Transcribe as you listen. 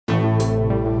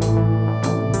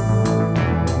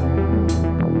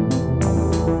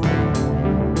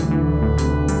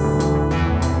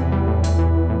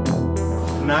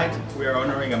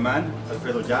man,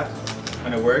 Alfredo Jaar,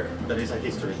 on a work that is a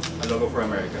history, a logo for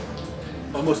America.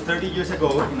 Almost 30 years ago,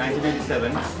 in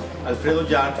 1987, Alfredo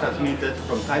Jaar transmitted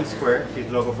from Times Square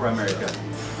his logo for America.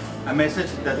 A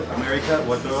message that America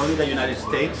was not only the United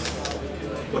States,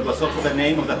 but was also the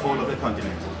name of the whole of the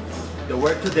continent. The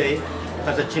work today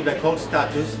has achieved a cult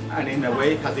status and in a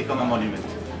way has become a monument.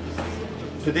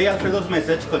 Today, Alfredo's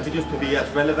message continues to be as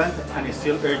relevant and is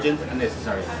still urgent and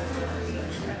necessary.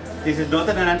 This is not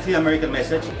an anti-American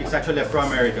message, it's actually a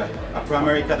pro-America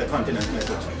the continent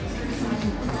message.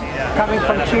 Coming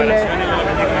from Chile,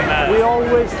 we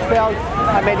always felt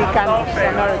Americanos,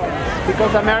 Americans,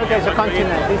 because America is a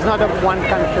continent, it's not one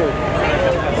country.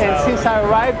 And since I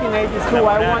arrived in '82,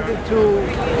 I wanted to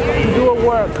do a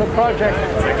work, a project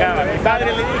that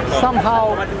somehow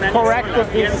corrected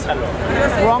this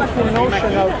wrongful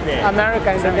notion of America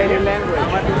in the daily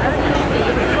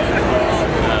language.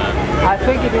 I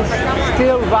think it is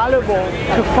still valuable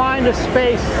to find a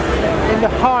space in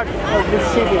the heart of the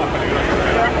city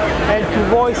and to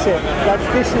voice it, that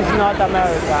this is not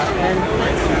America. And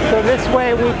so this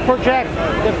way we project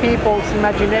the people's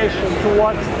imagination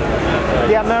towards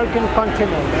the American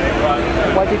continent,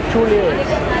 what it truly is.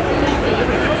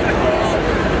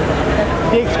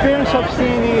 The experience of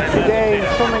seeing it today in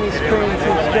so many screens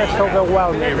is just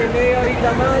overwhelming.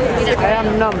 I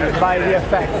am numbed by the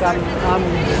effect. I'm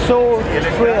so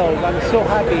thrilled, I'm so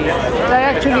happy. I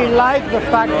actually like the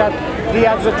fact that the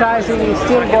advertising is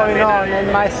still going on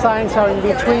and my signs are in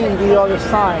between the other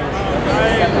signs.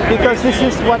 Because this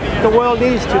is what the world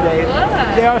is today.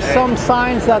 There are some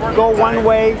signs that go one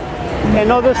way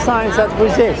and other signs that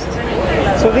resist.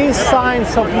 So these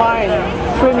signs of mine,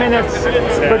 3 minutes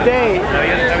per day,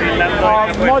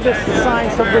 are modest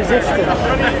signs of resistance.